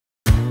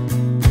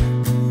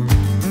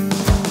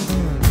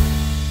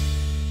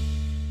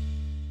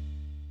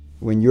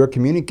when you're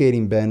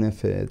communicating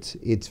benefits,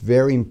 it's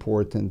very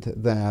important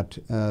that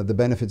the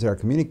benefits that are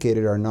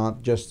communicated are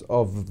not just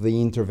of the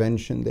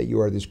intervention that you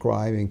are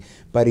describing,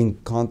 but in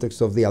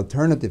context of the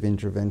alternative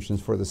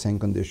interventions for the same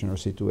condition or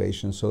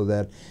situation, so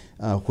that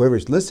whoever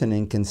is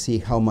listening can see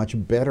how much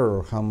better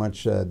or how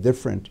much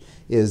different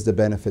is the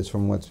benefits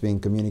from what's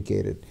being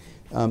communicated.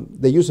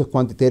 The use of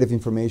quantitative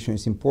information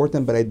is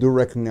important, but I do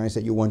recognize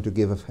that you want to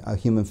give a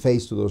human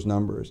face to those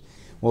numbers.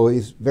 Well,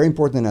 it's very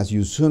important as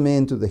you zoom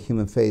into the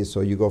human face,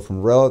 so you go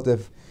from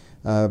relative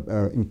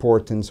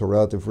importance or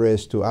relative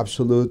risk to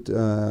absolute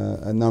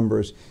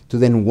numbers to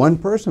then one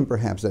person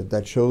perhaps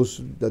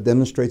that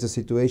demonstrates a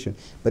situation.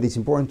 But it's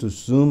important to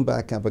zoom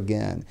back up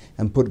again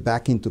and put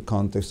back into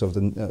context of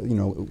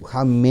the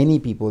how many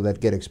people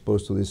that get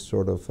exposed to this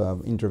sort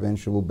of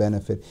intervention will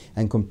benefit,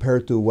 and compare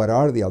to what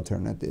are the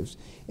alternatives.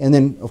 And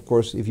then, of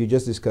course, if you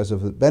just discuss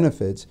of the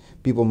benefits,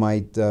 people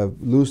might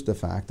lose the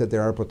fact that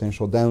there are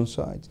potential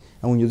downsides.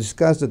 And when you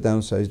discuss the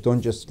downsides,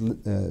 don't just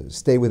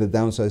stay with the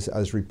downsides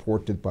as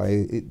reported by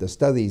the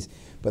studies,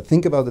 but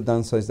think about the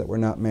downsides that were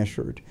not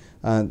measured,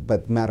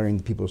 but matter in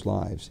people's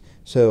lives.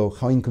 So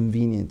how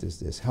inconvenient is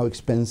this? How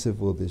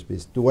expensive will this be?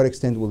 To what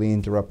extent will it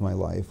interrupt my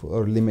life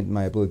or limit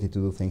my ability to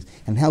do things?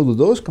 And how do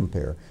those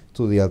compare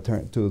to the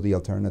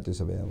alternatives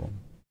available?